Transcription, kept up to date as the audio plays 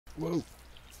Whoa.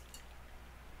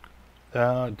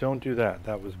 Don't do that.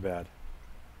 That was bad.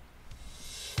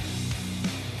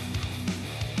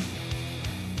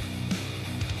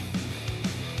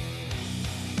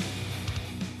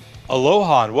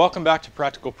 Aloha and welcome back to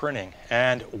Practical Printing,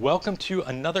 and welcome to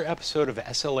another episode of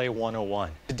SLA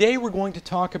 101. Today we're going to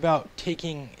talk about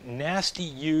taking nasty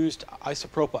used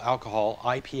isopropyl alcohol,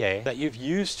 IPA, that you've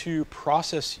used to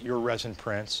process your resin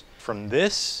prints from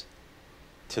this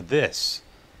to this.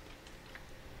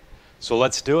 So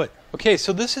let's do it. Okay,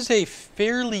 so this is a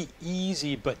fairly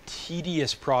easy but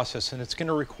tedious process, and it's going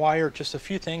to require just a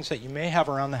few things that you may have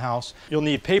around the house. You'll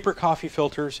need paper coffee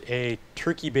filters, a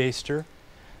turkey baster,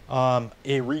 a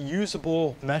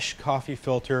reusable mesh coffee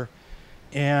filter,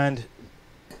 and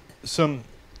some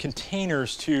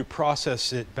containers to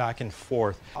process it back and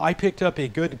forth. I picked up a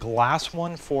good glass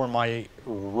one for my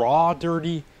raw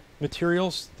dirty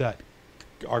materials that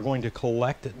are going to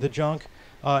collect the junk,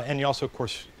 and you also, of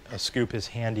course, a scoop is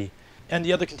handy. And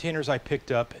the other containers I picked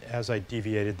up, as I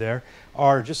deviated there,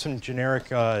 are just some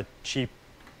generic cheap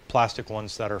plastic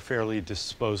ones that are fairly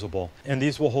disposable. And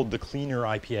these will hold the cleaner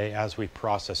IPA as we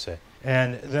process it.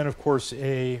 And then, of course,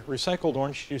 a recycled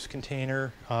orange juice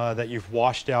container that you've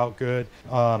washed out good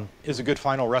is a good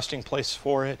final resting place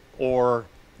for it. Or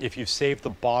if you've saved the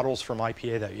bottles from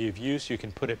IPA that you've used, you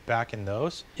can put it back in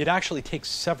those. It actually takes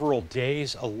several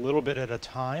days, a little bit at a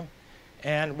time.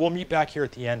 And we'll meet back here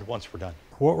at the end once we're done.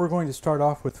 What we're going to start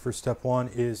off with for step one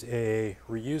is a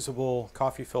reusable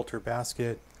coffee filter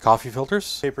basket, coffee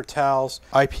filters, paper towels,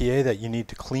 IPA that you need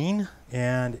to clean,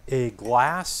 and a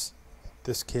glass, in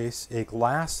this case, a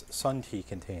glass sun tea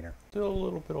container. Still a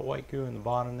little bit of white goo in the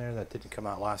bottom there that didn't come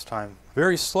out last time.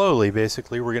 Very slowly,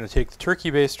 basically, we're going to take the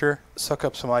turkey baster, suck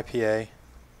up some IPA,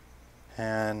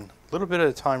 and a little bit at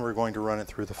a time we're going to run it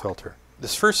through the filter.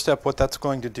 This first step, what that's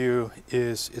going to do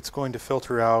is it's going to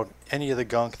filter out any of the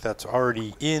gunk that's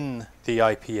already in the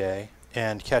IPA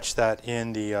and catch that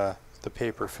in the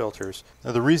paper filters.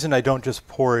 Now, the reason I don't just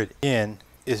pour it in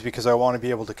is because I want to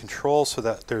be able to control so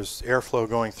that there's airflow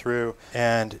going through,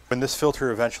 and when this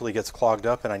filter eventually gets clogged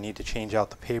up and I need to change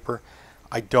out the paper,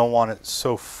 I don't want it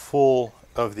so full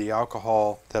of the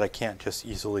alcohol that I can't just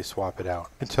easily swap it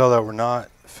out. You can tell that we're not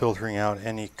filtering out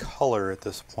any color at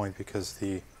this point because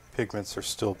the pigments are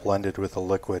still blended with the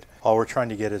liquid. All we're trying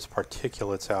to get is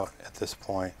particulates out at this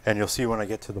point. And you'll see when I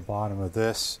get to the bottom of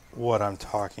this what I'm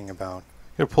talking about.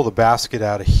 I'm going to pull the basket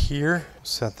out of here,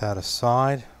 set that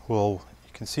aside. You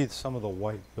can see some of the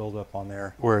white buildup on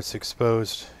there where it's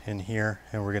exposed in here,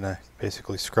 and we're going to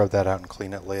basically scrub that out and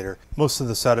clean it later. Most of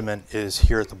the sediment is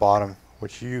here at the bottom,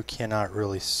 which you cannot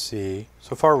really see.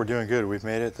 So far we're doing good. We've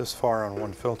made it this far on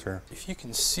one filter. If you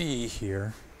can see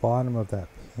here, bottom of that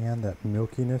pan, that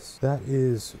milkiness, that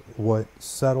is what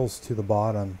settles to the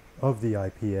bottom of the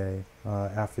IPA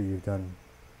after you've done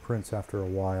prints after a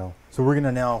while. So we're going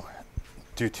to now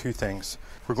do two things.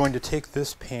 We're going to take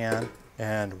this pan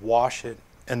and wash it,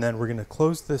 and then we're going to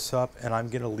close this up, and I'm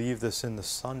going to leave this in the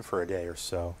sun for a day or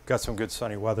so. Got some good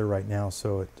sunny weather right now,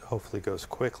 so it hopefully goes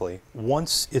quickly.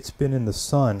 Once it's been in the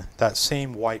sun, that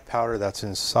same white powder that's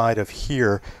inside of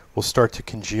here will start to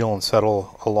congeal and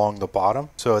settle along the bottom.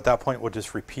 So at that point, we'll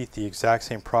just repeat the exact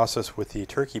same process with the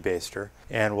turkey baster,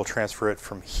 and we'll transfer it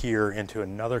from here into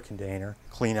another container,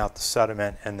 clean out the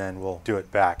sediment, and then we'll do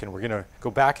it back. And we're going to go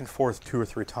back and forth 2 or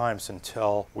 3 times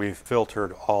until we've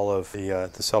filtered all of the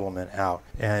settlement out.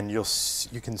 And you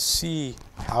can see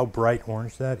how bright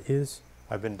orange that is.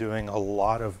 I've been doing a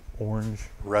lot of orange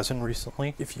resin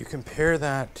recently. If you compare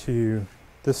that to,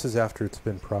 this is after it's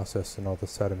been processed and all the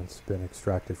sediment's been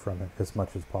extracted from it as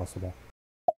much as possible.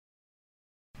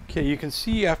 Okay, you can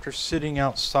see after sitting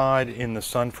outside in the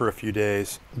sun for a few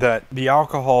days that the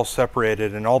alcohol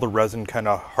separated and all the resin kind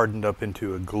of hardened up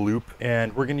into a gloop.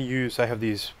 And we're going to use, I have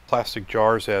these plastic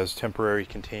jars as temporary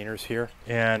containers here,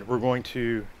 and we're going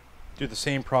to do the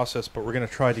same process, but we're going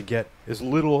to try to get as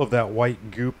little of that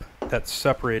white goop that's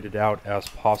separated out as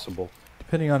possible.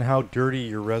 Depending on how dirty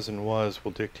your resin was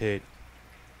will dictate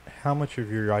how much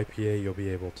of your IPA you'll be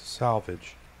able to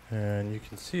salvage. And you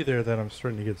can see there that I'm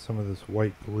starting to get some of this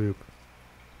white gloop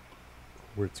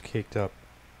where it's caked up.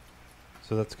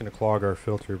 So that's going to clog our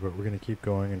filter, but we're going to keep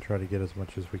going and try to get as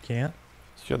much as we can.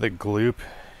 See the gloop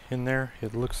in there?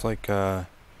 It looks like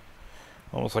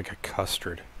almost like a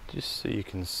custard. Just so you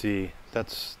can see,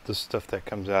 that's the stuff that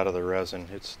comes out of the resin.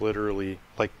 It's literally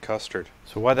like custard.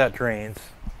 So while that drains,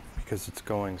 because it's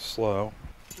going slow,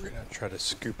 we're going to try to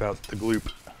scoop out the gloop.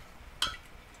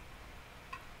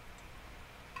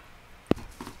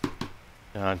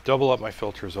 Double up my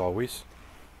filters always.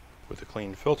 With a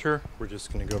clean filter, we're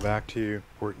just going to go back to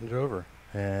porting it over.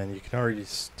 And you can already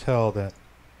tell that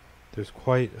there's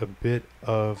quite a bit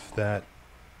of that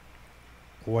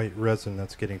white resin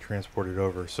that's getting transported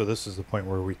over. So this is the point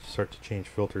where we start to change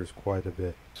filters quite a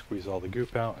bit. Squeeze all the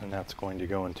goop out, and that's going to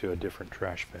go into a different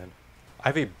trash bin. I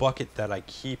have a bucket that I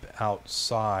keep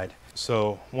outside.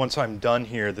 So once I'm done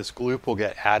here, this gloop will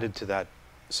get added to that.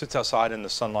 It sits outside in the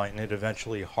sunlight and it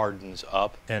eventually hardens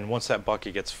up. And once that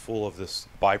bucket gets full of this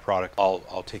byproduct,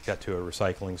 I'll take that to a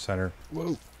recycling center.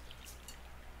 Whoa.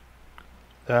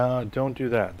 Don't do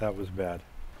that. That was bad.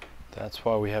 That's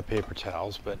why we have paper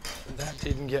towels, but that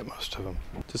didn't get most of them.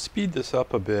 To speed this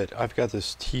up a bit, I've got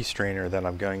this tea strainer that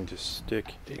I'm going to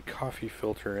stick a coffee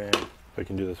filter in. If I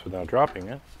can do this without dropping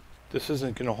it. This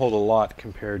isn't going to hold a lot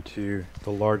compared to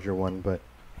the larger one,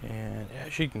 and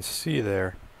as you can see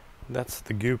there, that's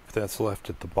the goop that's left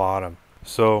at the bottom.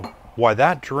 So while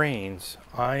that drains,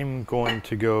 I'm going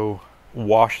to go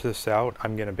wash this out.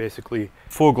 I'm going to basically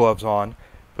full gloves on,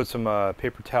 put some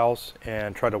paper towels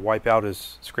and try to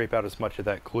scrape out as much of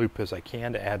that gloop as I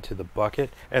can to add to the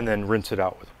bucket, and then rinse it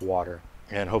out with water.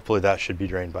 And hopefully that should be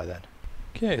drained by then.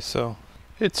 Okay, so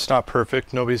it's not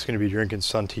perfect. Nobody's going to be drinking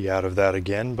sun tea out of that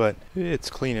again, but it's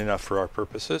clean enough for our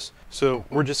purposes. So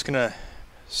we're just going to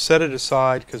set it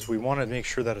aside because we want to make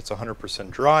sure that it's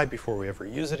 100% dry before we ever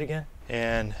use it again.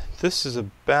 And this is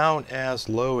about as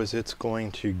low as it's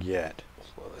going to get.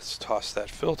 So let's toss that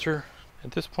filter.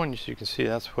 At this point, as you can see,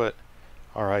 that's what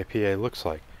our IPA looks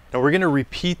like. Now we're going to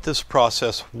repeat this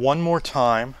process one more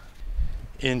time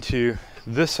into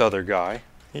this other guy.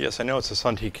 Yes, I know it's a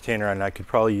sun tea container and I could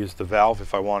probably use the valve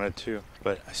if I wanted to,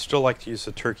 but I still like to use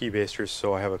the turkey basters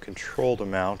so I have a controlled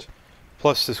amount.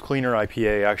 Plus this cleaner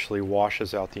IPA actually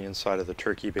washes out the inside of the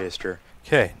turkey baster.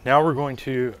 Okay, now we're going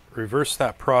to reverse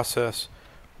that process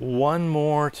one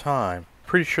more time.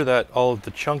 Pretty sure that all of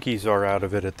the chunkies are out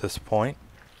of it at this point.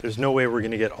 There's no way we're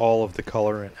going to get all of the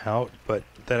colorant out, but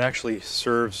that actually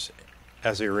serves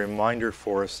as a reminder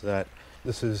for us that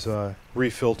this is a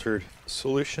refiltered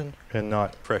solution and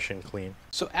not fresh and clean.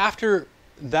 So after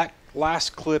that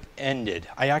last clip ended,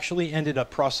 I actually ended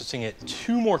up processing it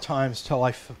 2 more times till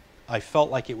I felt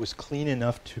like it was clean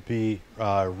enough to be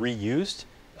reused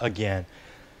again.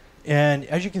 And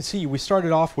as you can see, we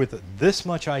started off with this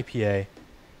much IPA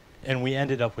and we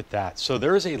ended up with that. So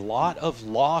there is a lot of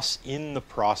loss in the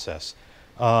process.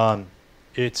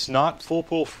 It's not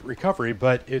foolproof recovery,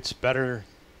 but it's better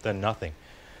than nothing.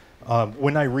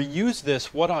 When I reuse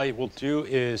this, what I will do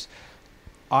is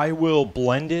I will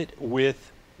blend it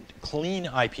with clean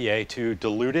IPA to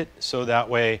dilute it, so that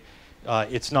way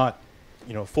it's not,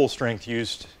 full strength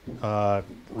used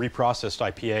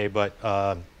reprocessed IPA, but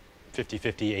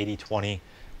 50-50, 80-20,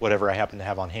 whatever I happen to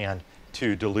have on hand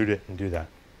to dilute it and do that.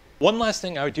 One last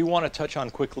thing I do want to touch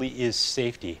on quickly is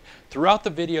safety. Throughout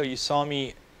the video, you saw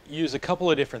me use a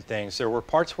couple of different things. There were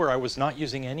parts where I was not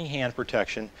using any hand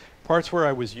protection, parts where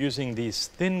I was using these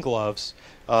thin gloves,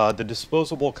 the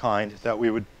disposable kind that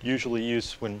we would usually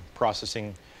use when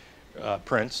processing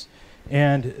prints,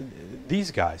 and these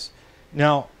guys.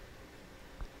 Now,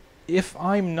 if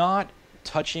I'm not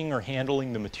touching or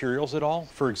handling the materials at all,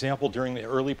 for example, during the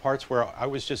early parts where I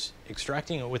was just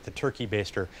extracting it with the turkey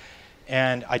baster,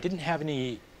 and I didn't have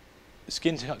any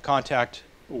skin contact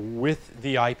with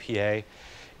the IPA,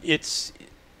 it's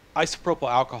isopropyl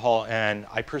alcohol, and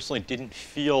I personally didn't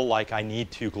feel like I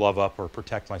need to glove up or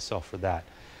protect myself for that.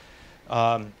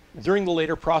 During the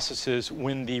later processes,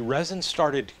 when the resin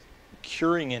started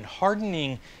curing and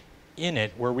hardening in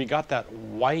it, where we got that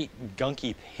white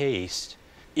gunky paste,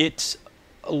 it's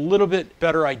a little bit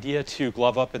better idea to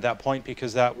glove up at that point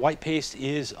because that white paste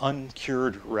is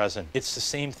uncured resin. It's the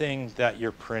same thing that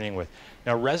you're printing with.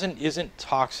 Now, resin isn't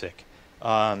toxic.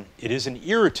 It is an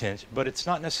irritant, but it's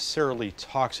not necessarily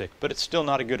toxic, but it's still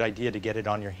not a good idea to get it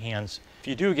on your hands. If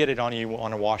you do get it on you, you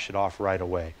want to wash it off right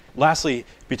away. Lastly,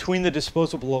 between the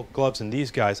disposable gloves and these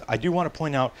guys, I do want to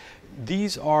point out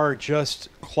these are just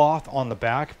cloth on the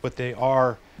back, but they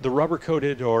are the rubber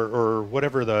coated or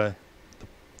whatever the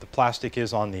plastic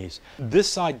is on these. This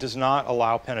side does not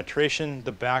allow penetration,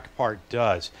 the back part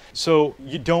does. So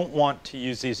you don't want to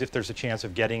use these if there's a chance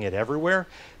of getting it everywhere,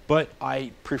 but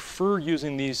I prefer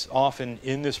using these often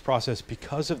in this process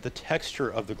because of the texture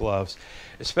of the gloves,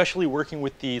 especially working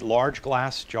with the large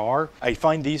glass jar. I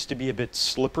find these to be a bit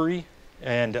slippery,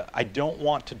 and I don't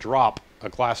want to drop a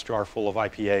glass jar full of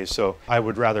IPA, so I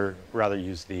would rather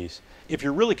use these. If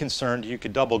you're really concerned, you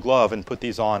could double glove and put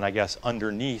these on, I guess,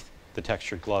 underneath the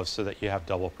textured gloves so that you have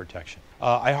double protection.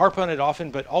 I harp on it often,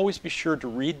 but always be sure to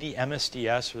read the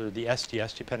MSDS or the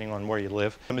SDS, depending on where you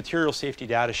live, the material safety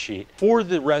data sheet for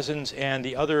the resins and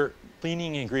the other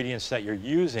cleaning ingredients that you're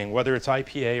using, whether it's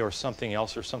IPA or something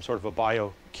else or some sort of a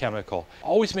biochemical.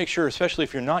 Always make sure, especially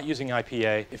if you're not using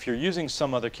IPA, if you're using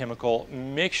some other chemical,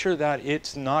 make sure that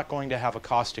it's not going to have a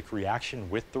caustic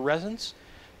reaction with the resins.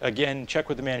 Again, check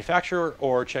with the manufacturer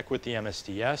or check with the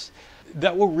MSDS.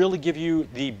 That will really give you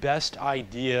the best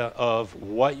idea of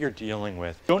what you're dealing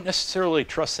with. Don't necessarily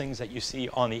trust things that you see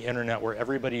on the internet where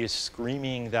everybody is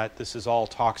screaming that this is all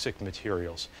toxic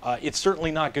materials. It's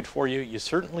certainly not good for you. You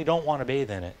certainly don't want to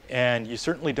bathe in it, and you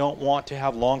certainly don't want to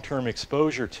have long-term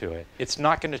exposure to it. It's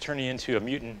not going to turn you into a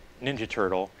mutant ninja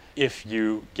turtle if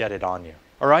you get it on you.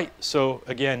 All right, so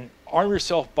again, arm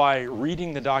yourself by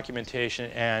reading the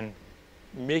documentation and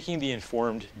making the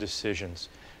informed decisions.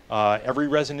 Every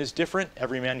resin is different.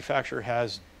 Every manufacturer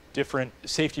has different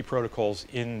safety protocols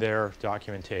in their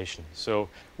documentation. So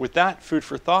with that, food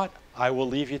for thought, I will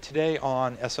leave you today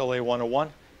on SLA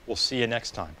 101. We'll see you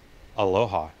next time.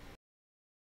 Aloha.